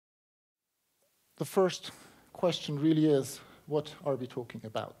the first question really is, what are we talking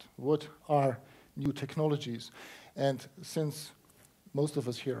about? What are new technologies? And since most of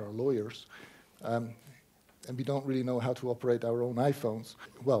us here are lawyers, and we don't really know how to operate our own iPhones,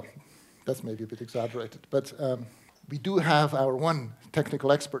 well, that's maybe a bit exaggerated, but we do have our one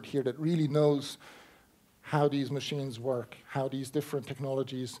technical expert here that really knows how these machines work, how these different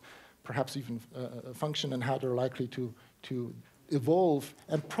technologies perhaps even function, and how they're likely to evolve,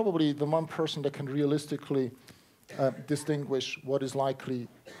 and probably the one person that can realistically distinguish what is likely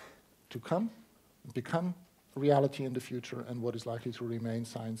to become reality in the future, and what is likely to remain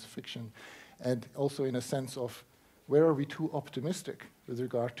science fiction. And also in a sense of where are we too optimistic with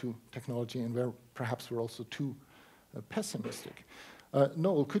regard to technology, and where perhaps we're also too pessimistic.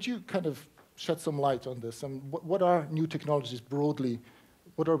 Noel, could you kind of shed some light on this? And what are new technologies broadly?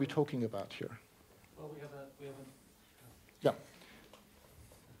 What are we talking about here? Well, we have yeah.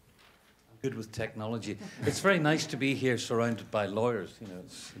 I'm good with technology. It's very nice to be here surrounded by lawyers. You know,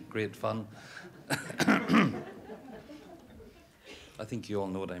 it's great fun. I think you all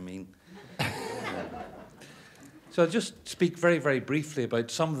know what I mean. So I'll just speak very, very briefly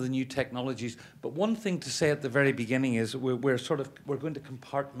about some of the new technologies. But one thing to say at the very beginning is we're going to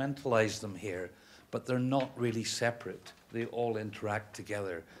compartmentalize them here, but they're not really separate. They all interact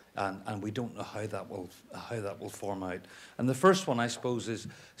together, and we don't know how that will form out. And the first one, I suppose, is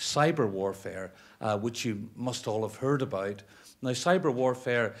cyber warfare, which you must all have heard about. Now, cyber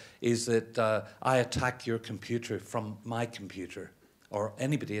warfare is that I attack your computer from my computer, or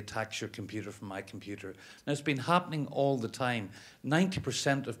anybody attacks your computer from my computer. Now, it's been happening all the time.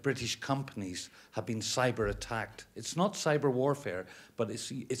 90% of British companies have been cyber attacked. It's not cyber warfare, but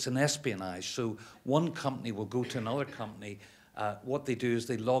it's an espionage. So one company will go to another company. What they do is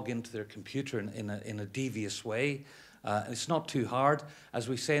they log into their computer in a devious way. It's not too hard. As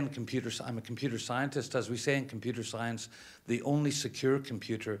we say in computers, I'm a computer scientist. As we say in computer science, the only secure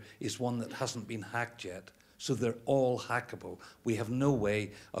computer is one that hasn't been hacked yet. So they're all hackable. We have no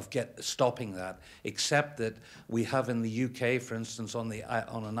way of stopping that, except that we have in the UK, for instance, on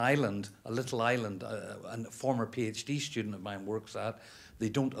an island, a little island, a former PhD student of mine works at, they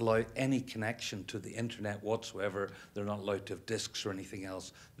don't allow any connection to the internet whatsoever. They're not allowed to have disks or anything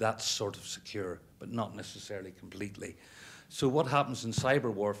else. That's sort of secure, but not necessarily completely. So what happens in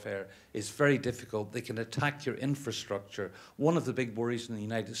cyber warfare is very difficult. They can attack your infrastructure. One of the big worries in the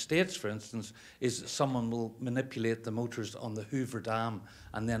United States, for instance, is that someone will manipulate the motors on the Hoover Dam,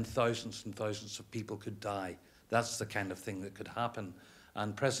 and then thousands and thousands of people could die. That's the kind of thing that could happen.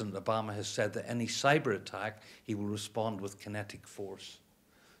 And President Obama has said that any cyber attack, he will respond with kinetic force.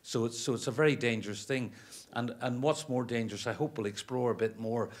 So it's a very dangerous thing. And what's more dangerous, I hope we'll explore a bit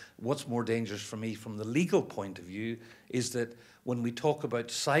more, what's more dangerous for me from the legal point of view is that when we talk about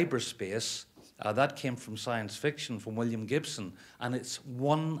cyberspace, that came from science fiction, from William Gibson, and it's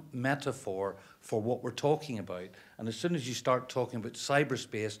one metaphor for what we're talking about. And as soon as you start talking about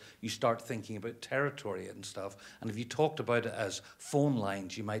cyberspace, you start thinking about territory and stuff. And if you talked about it as phone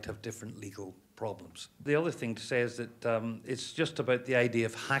lines, you might have different legal problems. The other thing to say is that it's just about the idea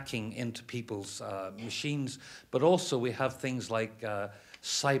of hacking into people's machines, but also we have things like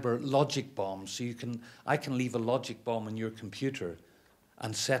cyber logic bombs. So I can leave a logic bomb on your computer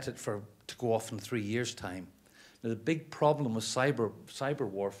and set it to go off in 3 years' time. Now, the big problem with cyber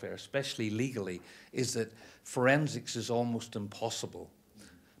warfare, especially legally, is that forensics is almost impossible,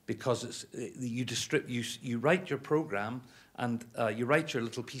 because you write your program and you write your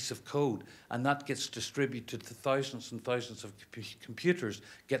little piece of code, and that gets distributed to thousands and thousands of computers,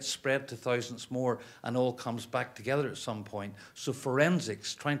 gets spread to thousands more, and all comes back together at some point. So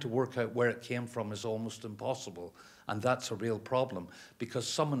forensics, trying to work out where it came from, is almost impossible. And that's a real problem, because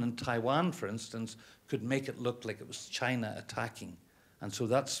someone in Taiwan, for instance, could make it look like it was China attacking. And so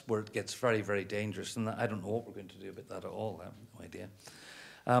that's where it gets very, very dangerous. And I don't know what we're going to do about that at all. I have no idea.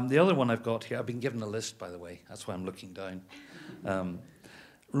 The other one I've got here, I've been given a list, by the way. That's why I'm looking down.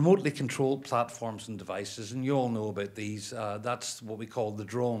 Remotely controlled platforms and devices, and you all know about these. That's what we call the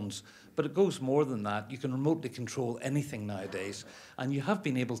drones. But it goes more than that. You can remotely control anything nowadays. And you have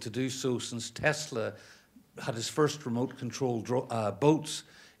been able to do so since Tesla had his first remote control boats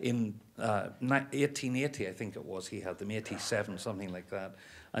in 1880, I think it was. He had them, 87, something like that.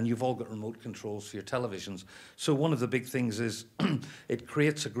 And you've all got remote controls for your televisions. So one of the big things is it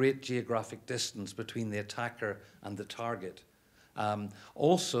creates a great geographic distance between the attacker and the target.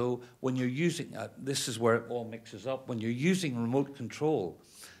 Also, when you're using, this is where it all mixes up, when you're using remote control,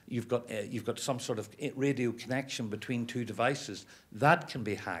 you've got some sort of radio connection between two devices. That can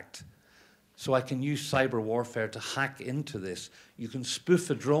be hacked. So I can use cyber warfare to hack into this. You can spoof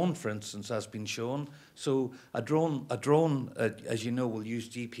a drone, for instance, has been shown. So a drone, as you know, will use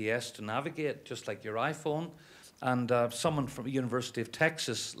GPS to navigate, just like your iPhone. And someone from the University of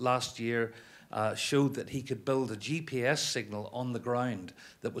Texas last year showed that he could build a GPS signal on the ground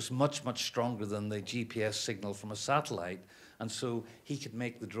that was much, much stronger than the GPS signal from a satellite. And so he could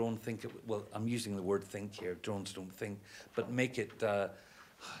make the drone think, well, I'm using the word think here, drones don't think, but make it,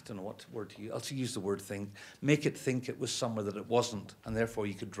 I don't know what word to use, I'll use the word think, make it think it was somewhere that it wasn't, and therefore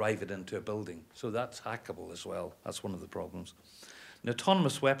you could drive it into a building. So that's hackable as well. That's one of the problems. And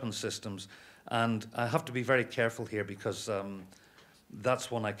autonomous weapon systems, and I have to be very careful here because that's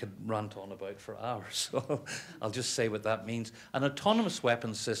one I could rant on about for hours, so I'll just say what that means. An autonomous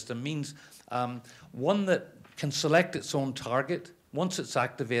weapons system means one that can select its own target. Once it's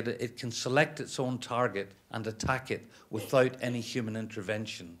activated, it can select its own target and attack it without any human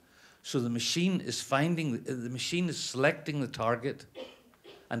intervention. So the machine is selecting the target,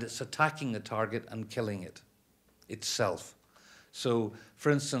 and it's attacking the target and killing it itself. So,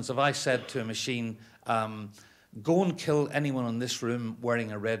 for instance, if I said to a machine, go and kill anyone in this room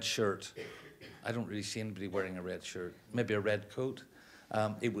wearing a red shirt. I don't really see anybody wearing a red shirt. Maybe a red coat.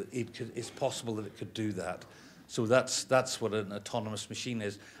 It's possible that it could do that. So that's what an autonomous machine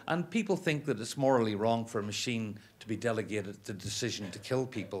is. And people think that it's morally wrong for a machine to be delegated the decision to kill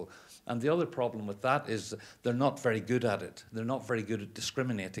people. And the other problem with that is they're not very good at it. They're not very good at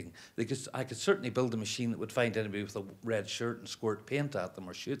discriminating. I could certainly build a machine that would find anybody with a red shirt and squirt paint at them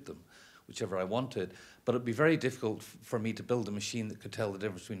or shoot them, whichever I wanted. But it'd be very difficult for me to build a machine that could tell the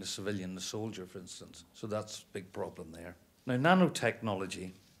difference between a civilian and a soldier, for instance. So that's a big problem there. Now,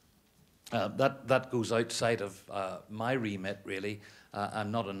 nanotechnology, that goes outside of my remit, really.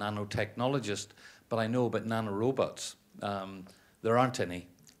 I'm not a nanotechnologist, but I know about nanorobots. There aren't any,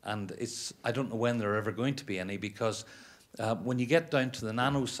 and I don't know when there are ever going to be any, because when you get down to the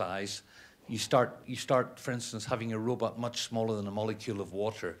nano size, you start, for instance, having a robot much smaller than a molecule of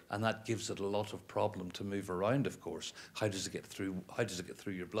water, and that gives it a lot of problem to move around, of course. How does it get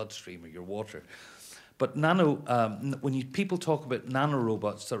through your bloodstream or your water? But when people talk about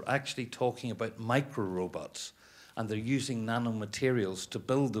nanorobots, they're actually talking about micro-robots, and they're using nanomaterials to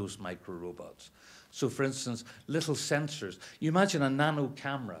build those micro-robots. So, for instance, little sensors. You imagine a nano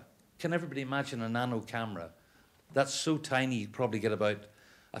camera. Can everybody imagine a nano camera? That's so tiny, you probably get about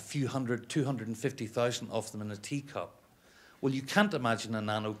a few hundred, 250,000 of them in a teacup. Well, you can't imagine a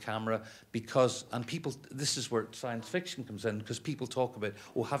nano camera because, and people, this is where science fiction comes in, because people talk about,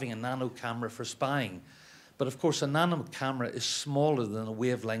 having a nano camera for spying. But of course, a nano camera is smaller than a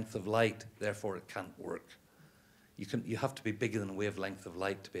wavelength of light, therefore it can't work. You have to be bigger than a wavelength of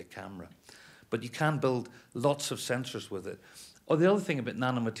light to be a camera. But you can build lots of sensors with it. Oh, the other thing about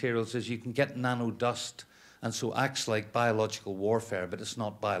nanomaterials is you can get nano dust, and so acts like biological warfare, but it's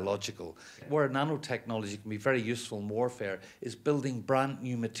not biological. Where nanotechnology can be very useful in warfare is building brand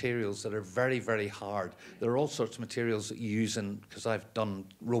new materials that are very, very hard. There are all sorts of materials that you use because I've done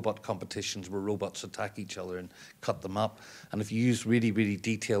robot competitions where robots attack each other and cut them up. And if you use really, really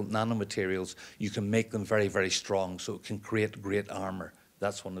detailed nanomaterials, you can make them very, very strong, so it can create great armor.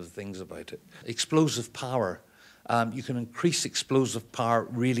 That's one of the things about it. Explosive power. You can increase explosive power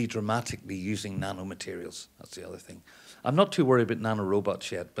really dramatically using nanomaterials. That's the other thing. I'm not too worried about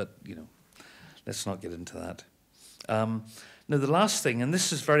nanorobots yet, but, let's not get into that. Now, the last thing, and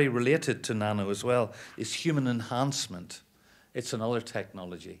this is very related to nano as well, is human enhancement. It's another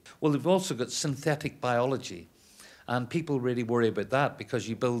technology. Well, we've also got synthetic biology. And people really worry about that because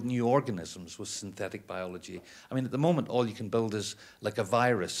you build new organisms with synthetic biology. I mean, at the moment, all you can build is like a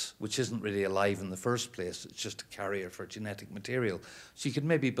virus, which isn't really alive in the first place. It's just a carrier for genetic material. So you could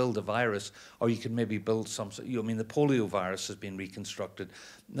maybe build a virus, or you could maybe build the polio virus has been reconstructed.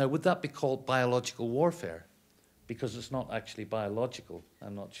 Now, would that be called biological warfare? Because it's not actually biological.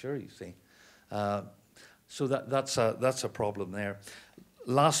 I'm not sure, you see. So that's a problem there.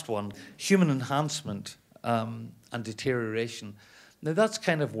 Last one, human enhancement. And deterioration. Now that's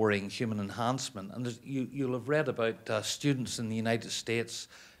kind of worrying, human enhancement. And you'll have read about students in the United States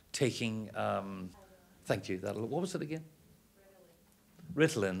taking, thank you, what was it again?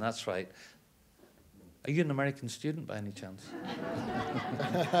 Ritalin, that's right. Are you an American student by any chance?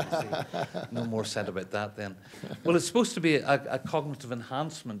 No more said about that then. Well, it's supposed to be a cognitive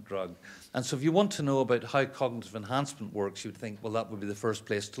enhancement drug. And so if you want to know about how cognitive enhancement works, you'd think, well, that would be the first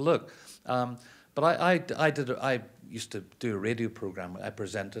place to look. But I used to do a radio program I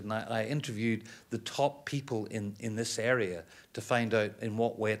presented, and I interviewed the top people in this area to find out in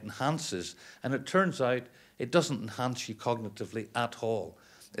what way it enhances. And it turns out it doesn't enhance you cognitively at all.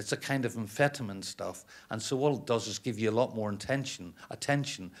 It's a kind of amphetamine stuff. And so all it does is give you a lot more attention.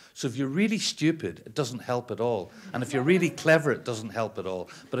 So if you're really stupid, it doesn't help at all. And if you're really clever, it doesn't help at all.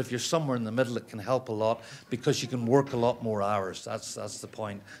 But if you're somewhere in the middle, it can help a lot because you can work a lot more hours. That's the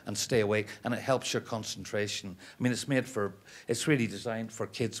point, and stay awake. And it helps your concentration. I mean, it's really designed for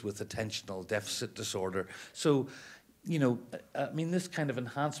kids with attentional deficit disorder. So, you know, I mean, this kind of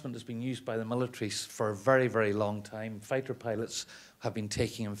enhancement has been used by the military for a very, very long time. Fighter pilots have been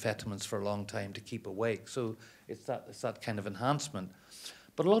taking amphetamines for a long time to keep awake. So it's that kind of enhancement.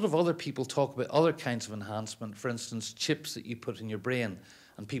 But a lot of other people talk about other kinds of enhancement, for instance, chips that you put in your brain.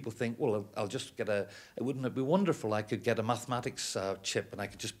 And people think, well, I'll just get wouldn't it be wonderful? I could get a mathematics chip and I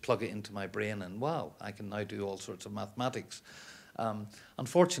could just plug it into my brain and wow, I can now do all sorts of mathematics.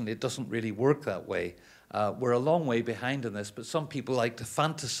 Unfortunately, it doesn't really work that way. We're a long way behind in this, but some people like to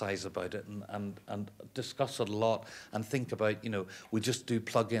fantasize about it and discuss it a lot and think about, you know, we just do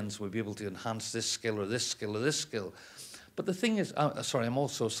plugins, we'll be able to enhance this skill or this skill or this skill. But the thing is, sorry, I'm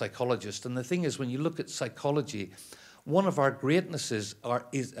also a psychologist, and the thing is, when you look at psychology, one of our greatnesses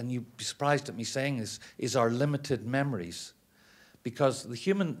and you'd be surprised at me saying this, is our limited memories. Because the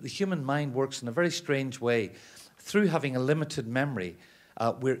human mind works in a very strange way. Through having a limited memory,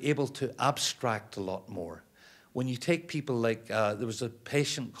 we're able to abstract a lot more. When you take people like, there was a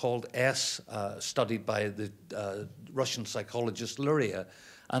patient called S, studied by the Russian psychologist Luria,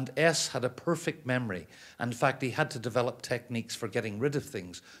 and S had a perfect memory. And in fact, he had to develop techniques for getting rid of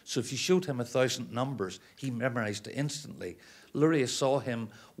things. So if you showed him 1,000 numbers, he memorized it instantly. Luria saw him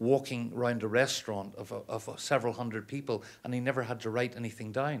walking around a restaurant of several hundred people, and he never had to write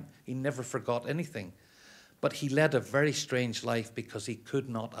anything down. He never forgot anything. But he led a very strange life because he could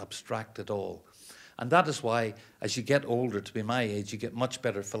not abstract at all. And that is why, as you get older, to be my age, you get much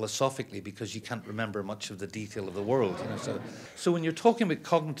better philosophically because you can't remember much of the detail of the world. You know? So when you're talking about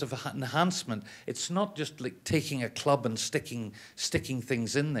cognitive enhancement, it's not just like taking a club and sticking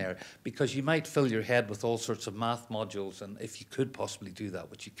things in there, because you might fill your head with all sorts of math modules, and if you could possibly do that,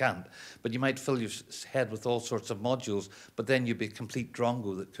 which you can't, but you might fill your head with all sorts of modules, but then you'd be a complete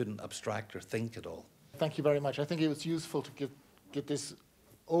drongo that couldn't abstract or think at all. Thank you very much. I think it was useful to get this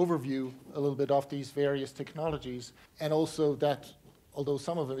overview a little bit of these various technologies, and also that although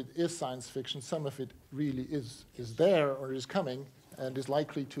some of it is science fiction, some of it really is there or is coming and is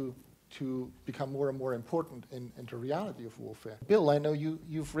likely to become more and more important in the reality of warfare. Bill, I know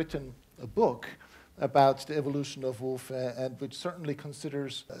you've written a book about the evolution of warfare, and which certainly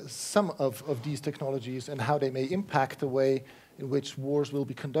considers some of these technologies and how they may impact the way in which wars will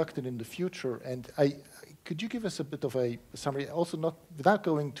be conducted in the future. And could you give us a bit of a summary, also not without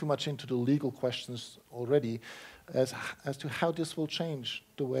going too much into the legal questions already, as to how this will change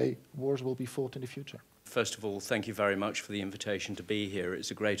the way wars will be fought in the future? First of all, thank you very much for the invitation to be here.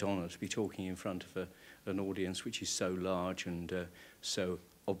 It's a great honour to be talking in front of an audience which is so large and so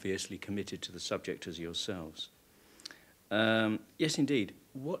obviously committed to the subject as yourselves. Yes, indeed.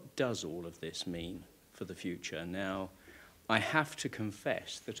 What does all of this mean for the future? Now, I have to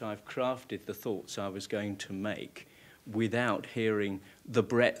confess that I've crafted the thoughts I was going to make without hearing the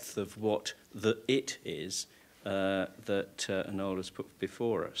breadth of what the it is that Noel has put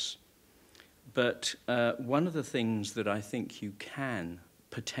before us. But one of the things that I think you can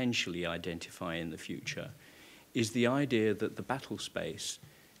potentially identify in the future is the idea that the battle space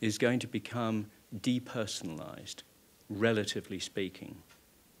is going to become depersonalized, relatively speaking.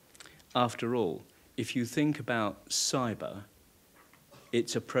 After all, if you think about cyber,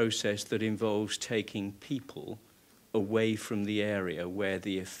 it's a process that involves taking people away from the area where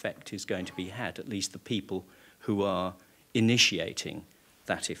the effect is going to be had, at least the people who are initiating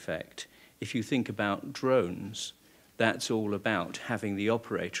that effect. If you think about drones, that's all about having the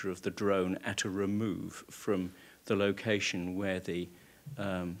operator of the drone at a remove from the location where the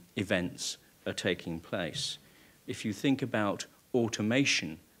events are taking place. If you think about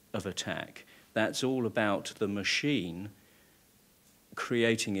automation of attack, that's all about the machine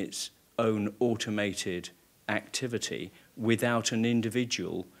creating its own automated activity without an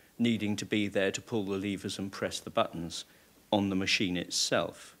individual needing to be there to pull the levers and press the buttons on the machine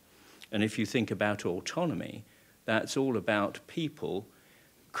itself. And if you think about autonomy, that's all about people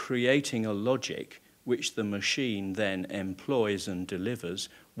creating a logic which the machine then employs and delivers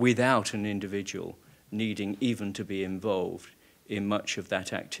without an individual needing even to be involved in much of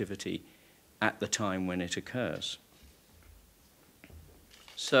that activity at the time when it occurs.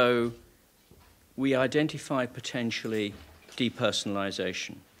 So we identify potentially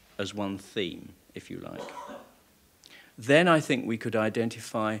depersonalization as one theme, if you like. Then I think we could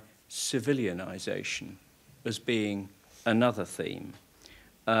identify civilianization as being another theme.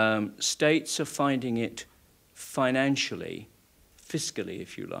 states are finding it financially, fiscally,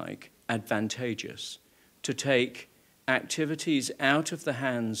 if you like, advantageous to take activities out of the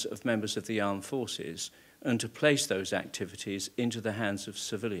hands of members of the armed forces and to place those activities into the hands of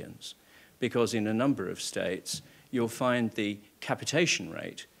civilians. Because in a number of states, you'll find the capitation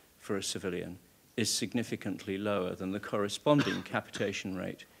rate for a civilian is significantly lower than the corresponding capitation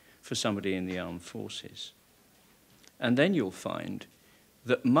rate for somebody in the armed forces. And then you'll find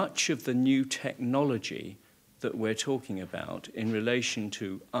that much of the new technology that we're talking about in relation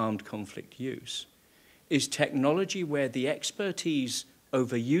to armed conflict use is technology where the expertise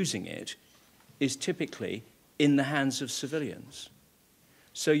over using it is typically in the hands of civilians.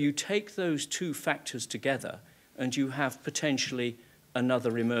 So you take those two factors together and you have potentially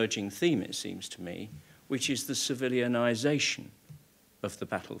another emerging theme, it seems to me, which is the civilianization of the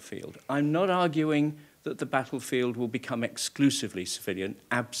battlefield. I'm not arguing that the battlefield will become exclusively civilian.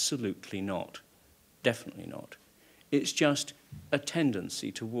 Absolutely not. Definitely not. It's just a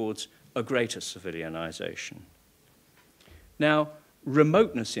tendency towards a greater civilianization. Now,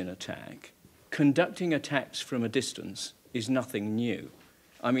 remoteness in attack, conducting attacks from a distance, is nothing new.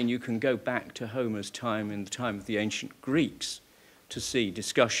 I mean, you can go back to Homer's time, in the time of the ancient Greeks, to see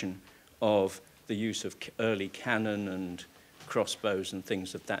discussion of the use of early cannon and crossbows and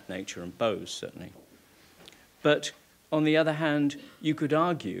things of that nature, and bows, certainly. But on the other hand, you could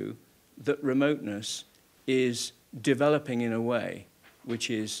argue that remoteness is developing in a way which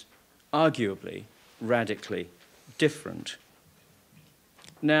is arguably radically different.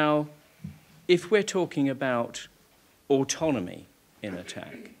 Now, if we're talking about autonomy in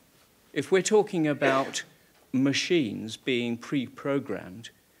attack, if we're talking about machines being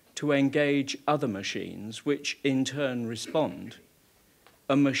pre-programmed to engage other machines which in turn respond,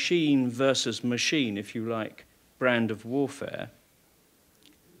 a machine versus machine, if you like, brand of warfare,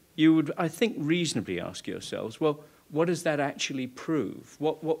 you would, I think, reasonably ask yourselves, well, what does that actually prove?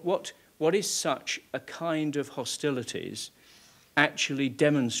 What is such a kind of hostilities actually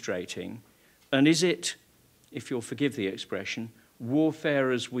demonstrating? And is it, if you'll forgive the expression,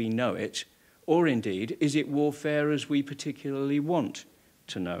 warfare as we know it, or indeed, is it warfare as we particularly want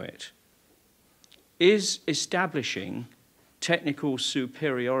to know it? Is establishing technical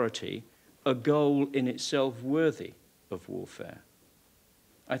superiority a goal in itself worthy of warfare?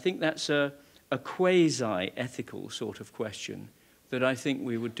 I think that's a quasi-ethical sort of question that I think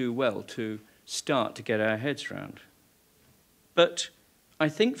we would do well to start to get our heads around. But I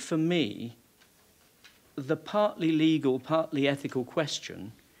think for me, the partly legal, partly ethical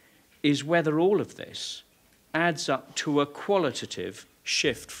question is whether all of this adds up to a qualitative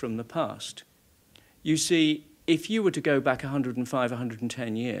shift from the past. You see, if you were to go back 105,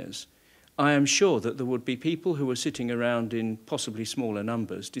 110 years, I am sure that there would be people who were sitting around in possibly smaller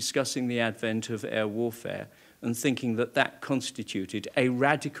numbers discussing the advent of air warfare and thinking that that constituted a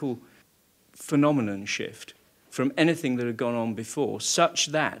radical phenomenon shift from anything that had gone on before, such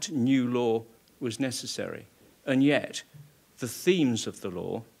that new law was necessary. And yet, the themes of the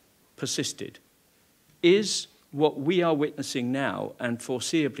law persisted. Is what we are witnessing now and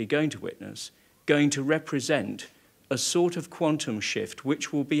foreseeably going to witness going to represent a sort of quantum shift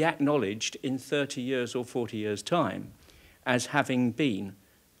which will be acknowledged in 30 years or 40 years' time as having been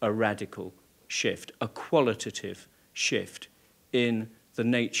a radical shift, a qualitative shift in the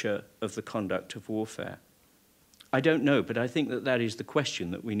nature of the conduct of warfare? I don't know, but I think that that is the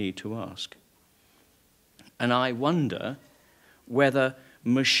question that we need to ask. And I wonder whether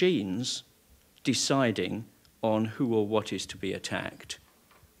machines deciding on who or what is to be attacked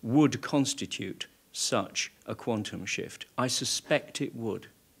would constitute such a quantum shift. I suspect it would.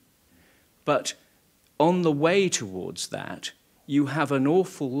 But on the way towards that, you have an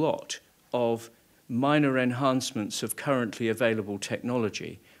awful lot of minor enhancements of currently available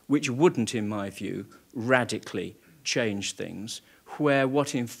technology, which wouldn't, in my view, radically change things, where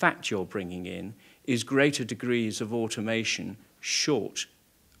what in fact you're bringing in is greater degrees of automation short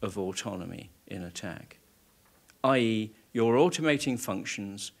of autonomy in attack, i.e., you're automating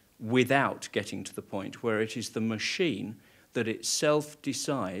functions without getting to the point where it is the machine that itself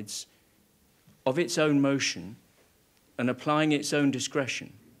decides of its own motion and applying its own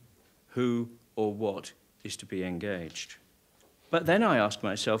discretion who or what is to be engaged. But then I ask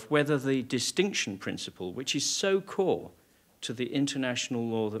myself whether the distinction principle, which is so core to the international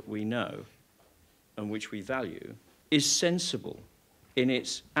law that we know and which we value, is sensible in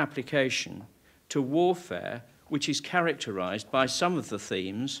its application to warfare which is characterized by some of the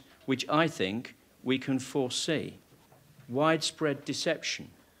themes which I think we can foresee. Widespread deception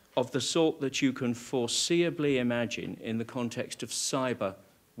of the sort that you can foreseeably imagine in the context of cyber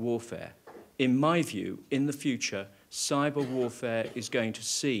warfare. In my view, in the future, cyber warfare is going to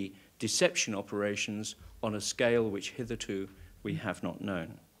see deception operations on a scale which hitherto we have not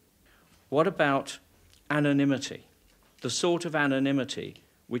known. What about anonymity? The sort of anonymity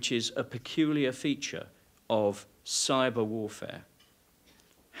which is a peculiar feature of cyber warfare.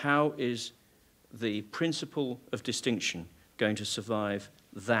 How is the principle of distinction going to survive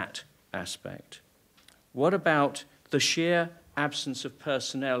that aspect? What about the sheer absence of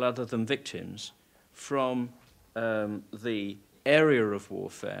personnel other than victims from the area of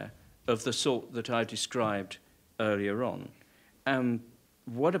warfare of the sort that I described earlier on?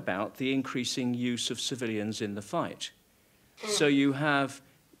 What about the increasing use of civilians in the fight? So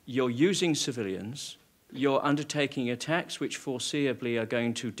you're using civilians, you're undertaking attacks which foreseeably are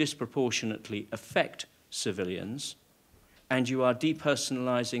going to disproportionately affect civilians, and you are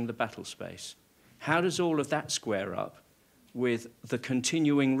depersonalizing the battle space. How does all of that square up with the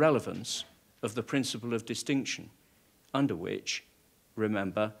continuing relevance of the principle of distinction, under which,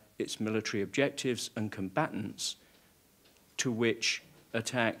 remember, it's military objectives and combatants to which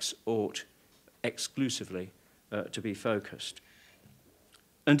attacks ought exclusively to be focused?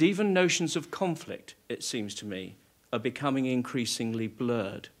 And even notions of conflict, it seems to me, are becoming increasingly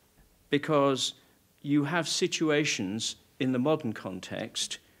blurred, because you have situations in the modern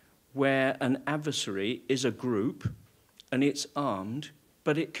context where an adversary is a group and it's armed,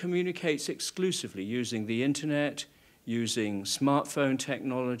 but it communicates exclusively using the internet, using smartphone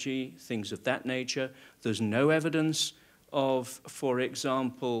technology, things of that nature. There's no evidence of, for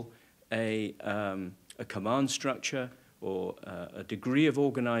example, a command structure or a degree of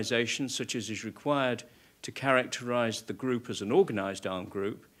organization such as is required to characterize the group as an organized armed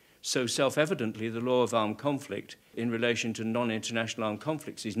group. So self-evidently, the law of armed conflict in relation to non-international armed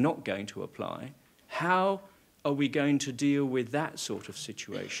conflicts is not going to apply. How are we going to deal with that sort of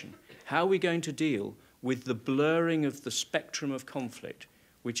situation? How are we going to deal with the blurring of the spectrum of conflict,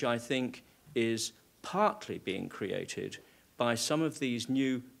 which I think is partly being created by some of these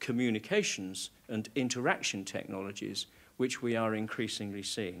new communications and interaction technologies which we are increasingly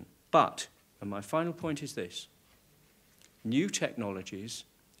seeing? But, and my final point is this, new technologies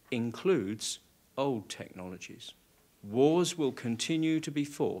includes old technologies. Wars will continue to be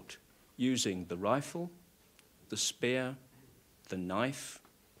fought using the rifle, the spear, the knife,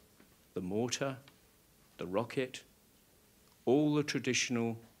 the mortar, the rocket, all the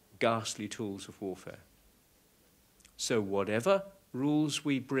traditional ghastly tools of warfare. So whatever rules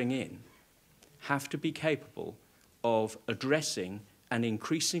we bring in have to be capable of addressing an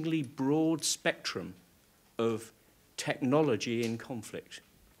increasingly broad spectrum of technology in conflict.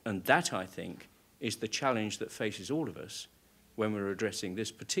 And that, I think, is the challenge that faces all of us when we're addressing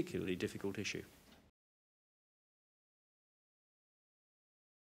this particularly difficult issue.